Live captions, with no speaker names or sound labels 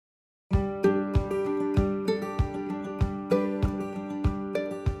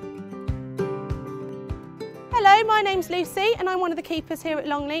Hello, my name's Lucy and I'm one of the keepers here at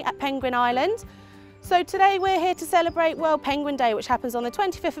Longleat at Penguin Island. So today we're here to celebrate World Penguin Day, which happens on the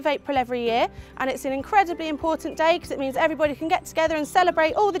 25th of April every year, and it's an incredibly important day because it means everybody can get together and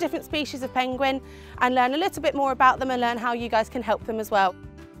celebrate all the different species of penguin and learn a little bit more about them and learn how you guys can help them as well.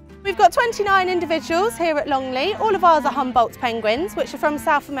 We've got 29 individuals here at Longleat. All of ours are Humboldt penguins, which are from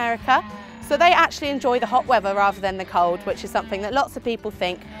South America. So they actually enjoy the hot weather rather than the cold, which is something that lots of people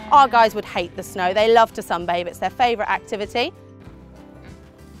think our guys would hate the snow. They love to sunbathe, it's their favourite activity.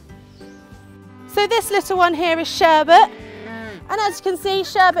 So this little one here is Sherbet. And as you can see,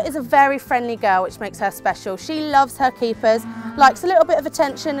 Sherbet is a very friendly girl, which makes her special. She loves her keepers, likes a little bit of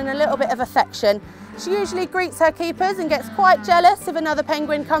attention and a little bit of affection. She usually greets her keepers and gets quite jealous if another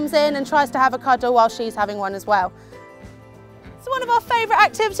penguin comes in and tries to have a cuddle while she's having one as well. So one of our favourite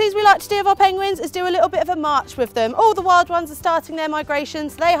activities we like to do with our penguins is do a little bit of a march with them. All the wild ones are starting their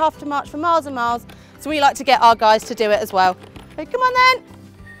migrations, so they have to march for miles and miles, so we like to get our guys to do it as well. Okay, come on then!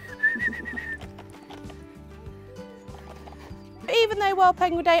 Even though World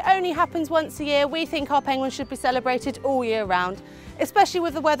Penguin Day only happens once a year, we think our penguins should be celebrated all year round, especially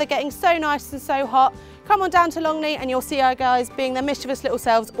with the weather getting so nice and so hot. Come on down to Longleat and you'll see our guys being their mischievous little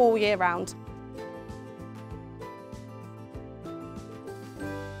selves all year round.